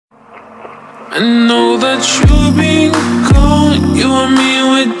I know that you've been gone. You and me,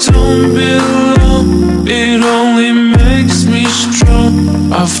 we don't belong. It only makes me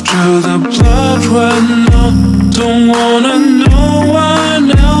strong. After the blood ran out, don't wanna know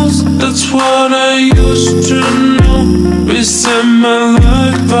one else. That's what I used to know. Reset my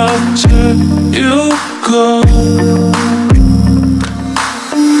life after you go.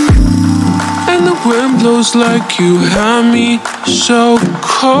 And the wind blows like you had me so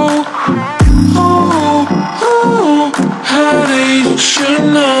cold. Oh, oh, how did you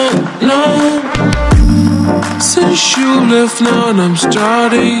not know? Since you left now I'm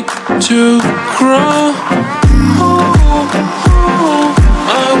starting to grow. Oh, oh,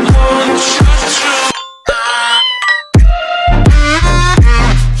 I want you to.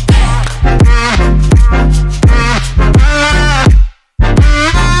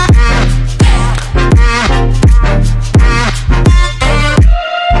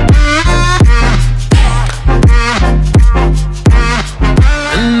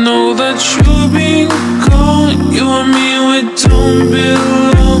 You've been gone, you and me, we don't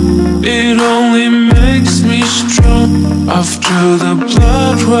belong. It only makes me strong. After the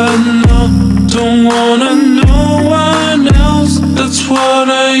blood ran out, don't wanna know one else. That's what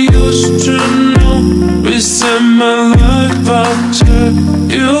I used to know. Reset my life after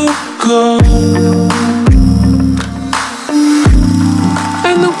you go.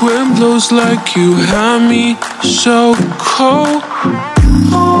 And the wind blows like you had me so cold.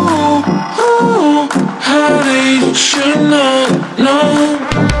 Oh, oh, how did you not know?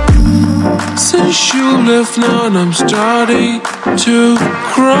 Since you left now I'm starting to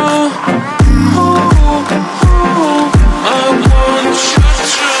grow. Oh, oh, I want you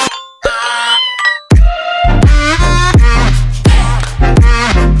to.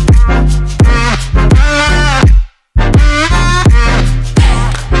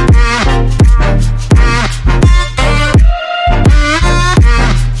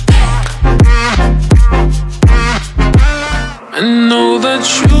 I know that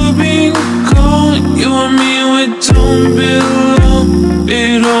you've been gone, you and me, we don't belong.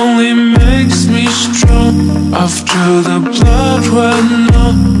 It only makes me strong. After the blood ran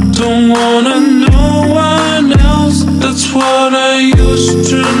out, don't wanna know one else. That's what I used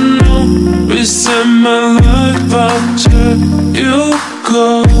to know. Reset my life after you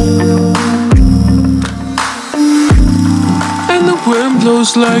go. And the wind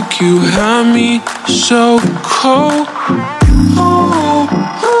blows like you had me so cold. Oh,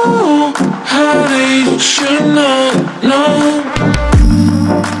 oh, how did you not know?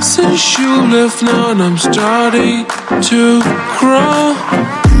 Since you left now I'm starting to grow.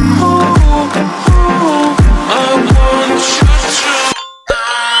 Oh, oh, I want you to.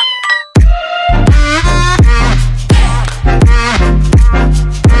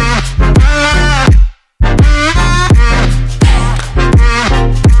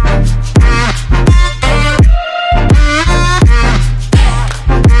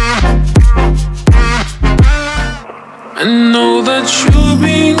 I know that you've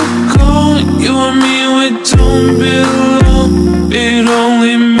been gone, you and me, we don't belong. It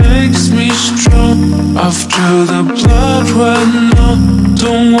only makes me strong. After the blood ran out,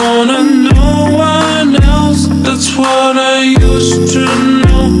 don't wanna know one else. That's what I used to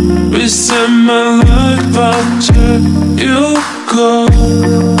know. Reset my life after you go.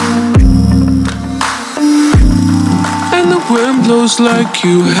 And the wind blows like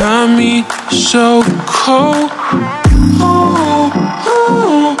you had me so cold. Oh,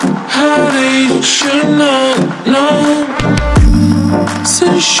 oh, how did you not know?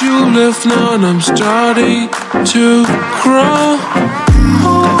 Since you left now I'm starting to grow.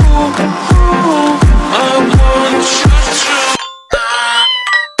 Oh, oh, I want you to.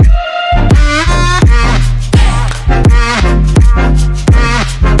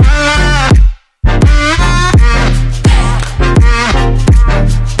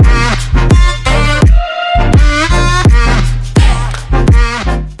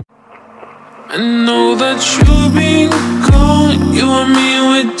 I know that you've been gone, you and me,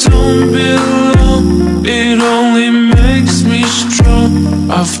 we don't belong. It only makes me strong.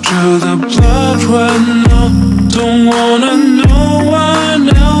 After the blood ran out, don't wanna know one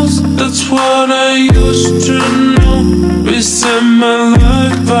else. That's what I used to know. Reset my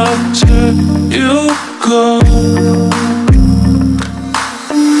life after you go.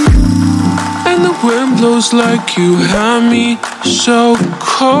 And the wind blows like you had me so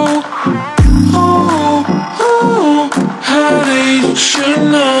cold. Oh, oh, how did you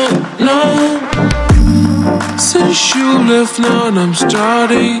not know? Since you left now I'm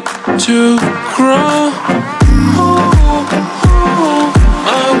starting to grow. Oh, oh,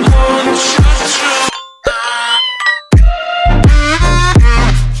 I want you to.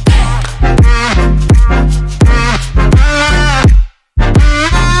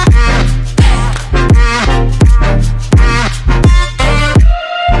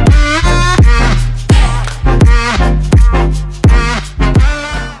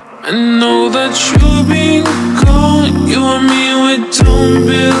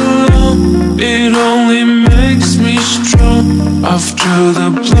 the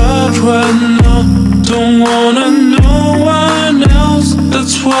blood ran out. Don't wanna know one else,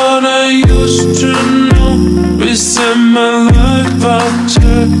 that's what I used to know. Reset my life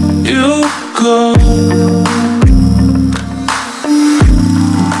after you go.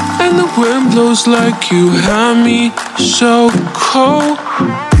 And the wind blows like you had me so cold.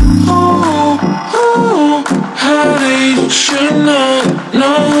 Oh, oh, how did you not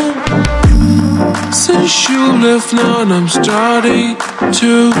know? Since you left now, I'm starting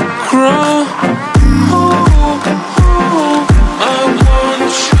to grow.